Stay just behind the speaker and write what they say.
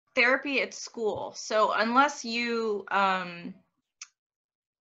therapy at school. So unless you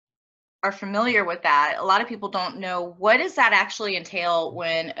are familiar with that, a lot of people don't know, what does that actually entail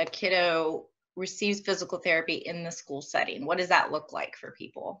when a kiddo receives physical therapy in the school setting? What does that look like for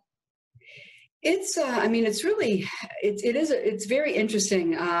people? It's, I mean, it's really, it's very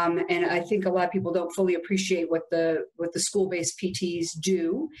interesting, and I think a lot of people don't fully appreciate what the school-based PTs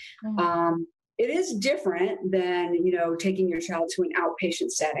do. Mhm. Um, it is different than taking your child to an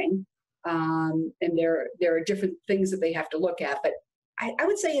outpatient setting, and there are different things that they have to look at. But I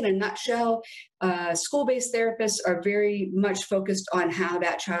would say, in a nutshell, school-based therapists are very much focused on how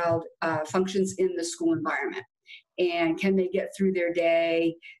that child functions in the school environment, and can they get through their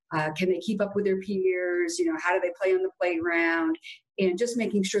day, can they keep up with their peers, how do they play on the playground, and just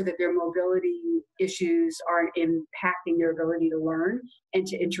making sure that their mobility issues aren't impacting their ability to learn and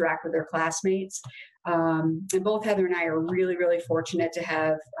to interact with their classmates. And both Heather and I are really, really fortunate to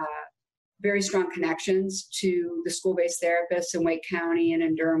have very strong connections to the school-based therapists in Wake County and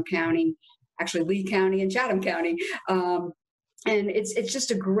in Durham County, actually Lee County and Chatham County. And it's just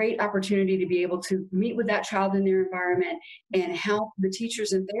a great opportunity to be able to meet with that child in their environment and help the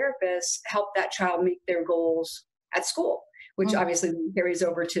teachers and therapists help that child meet their goals at school, which Mhm. obviously carries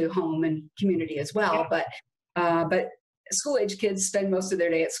over to home and community as well. But school age kids spend most of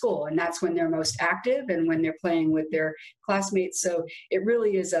their day at school, and that's when they're most active and when they're playing with their classmates. So it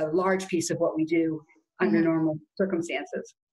really is a large piece of what we do under Mhm. normal circumstances.